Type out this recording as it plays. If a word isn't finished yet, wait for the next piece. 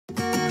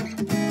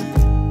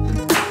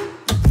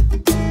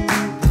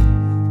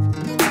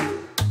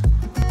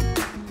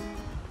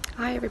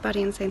Hi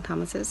everybody in St.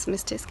 Thomas's,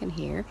 Miss Diskin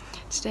here.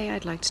 Today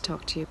I'd like to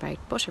talk to you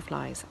about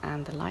butterflies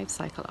and the life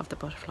cycle of the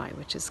butterfly,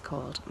 which is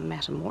called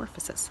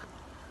metamorphosis.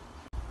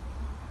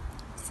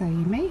 So you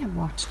may have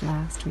watched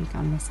last week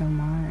on Miss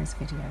O'Mara's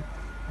video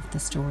of the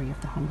story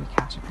of the hungry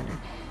caterpillar,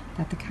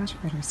 that the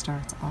caterpillar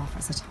starts off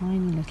as a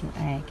tiny little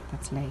egg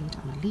that's laid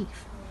on a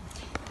leaf.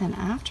 Then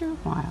after a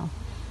while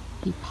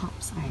he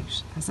pops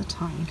out as a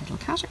tiny little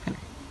caterpillar.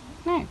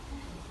 Now,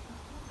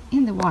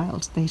 in the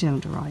wild, they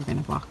don't arrive in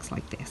a box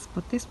like this,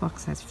 but this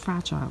box says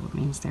fragile, which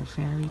means they're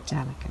very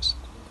delicate.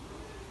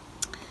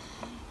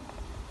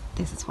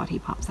 This is what he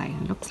pops out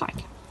and looks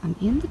like. And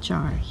in the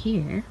jar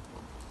here,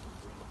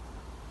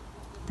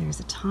 there's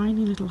a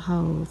tiny little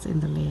holes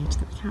in the lid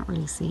that we can't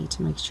really see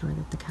to make sure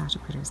that the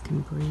caterpillars can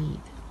breathe.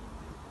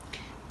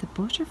 The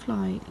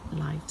butterfly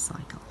life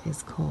cycle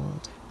is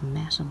called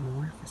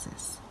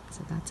metamorphosis.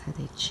 So that's how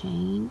they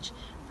change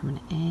from an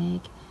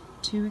egg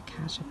to a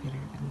caterpillar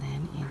and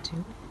then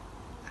into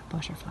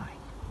butterfly.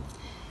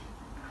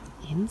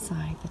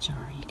 Inside the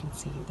jar you can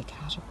see the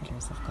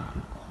caterpillars have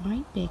gotten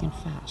quite big and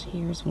fat.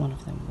 Here's one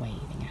of them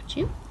waving at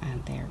you,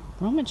 and they're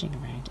rummaging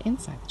around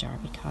inside the jar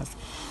because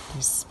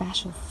there's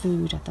special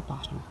food at the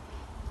bottom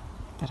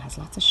that has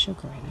lots of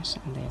sugar in it,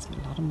 and there's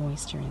a lot of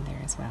moisture in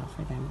there as well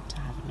for them to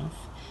have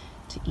enough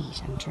to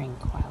eat and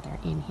drink while they're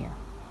in here.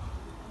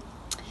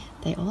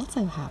 They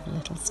also have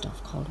little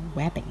stuff called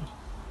webbing,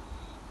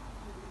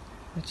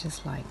 which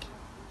is like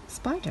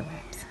spider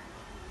webs.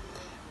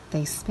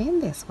 They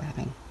spin this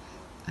webbing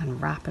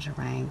and wrap it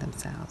around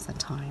themselves at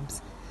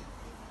times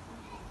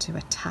to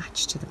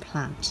attach to the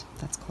plant.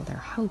 That's called their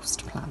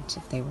host plant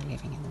if they were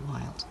living in the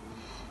wild.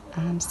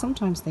 And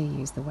sometimes they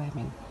use the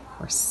webbing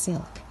or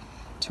silk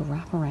to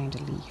wrap around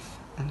a leaf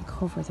and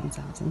cover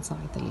themselves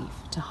inside the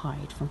leaf to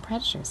hide from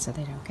predators so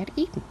they don't get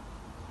eaten.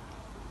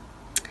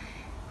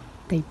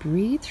 They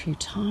breathe through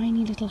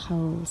tiny little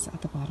holes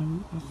at the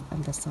bottom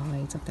and the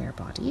sides of their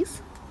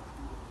bodies.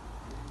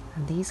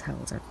 And these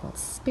holes are called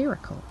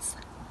spiracles.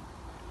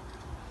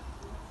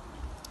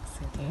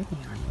 So there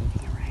they are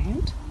moving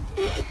around.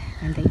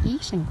 And they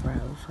eat and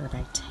grow for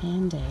about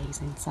 10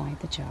 days inside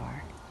the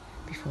jar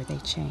before they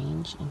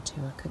change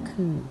into a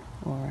cocoon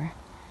or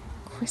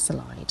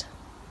chrysalid.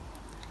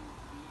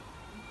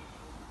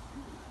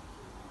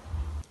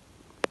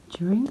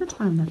 During the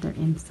time that they're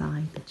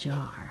inside the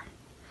jar,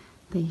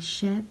 they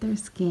shed their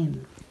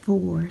skin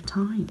 4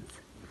 times.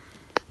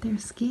 Their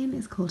skin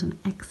is called an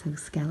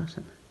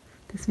exoskeleton.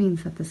 This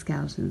means that the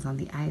skeleton's on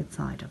the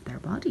outside of their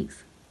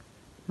bodies,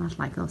 not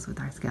like us with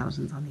our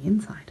skeletons on the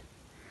inside.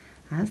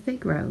 As they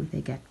grow,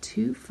 they get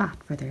too fat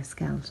for their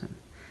skeleton,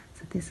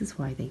 so this is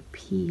why they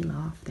peel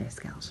off their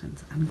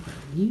skeletons and grow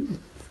new ones.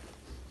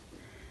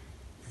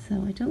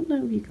 So I don't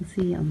know if you can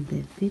see on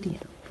the video,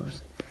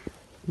 but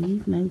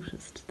we've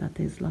noticed that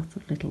there's lots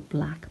of little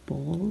black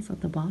balls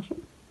at the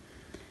bottom,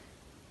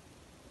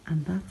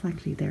 and that's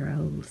actually their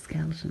old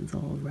skeletons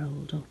all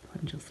rolled up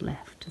and just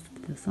left to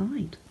the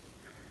side.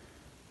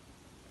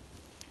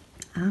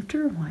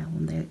 After a while,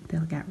 when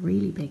they'll get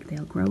really big,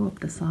 they'll grow up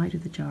the side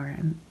of the jar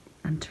and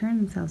turn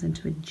themselves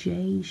into a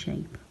J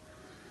shape,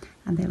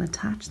 and they'll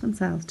attach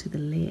themselves to the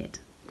lid.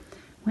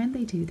 When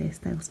they do this,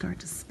 they'll start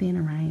to spin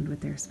around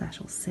with their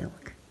special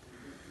silk,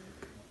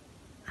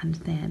 and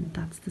then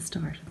that's the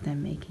start of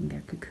them making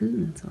their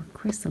cocoons or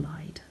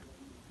chrysalid.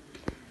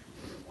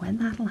 When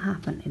that'll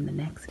happen in the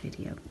next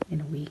video, in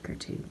a week or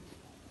 2,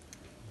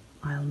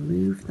 I'll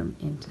move them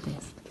into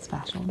this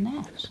special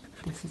net.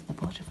 This is the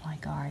butterfly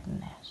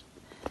garden net.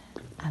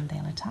 And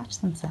they'll attach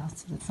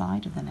themselves to the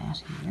side of the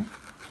net here,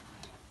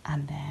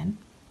 and then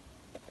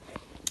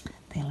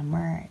they'll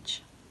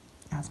emerge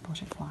as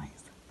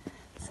butterflies.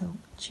 So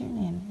tune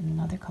in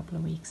another couple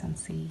of weeks and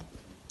see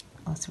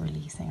us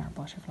releasing our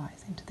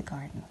butterflies into the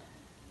garden.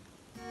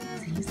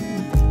 See you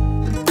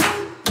soon.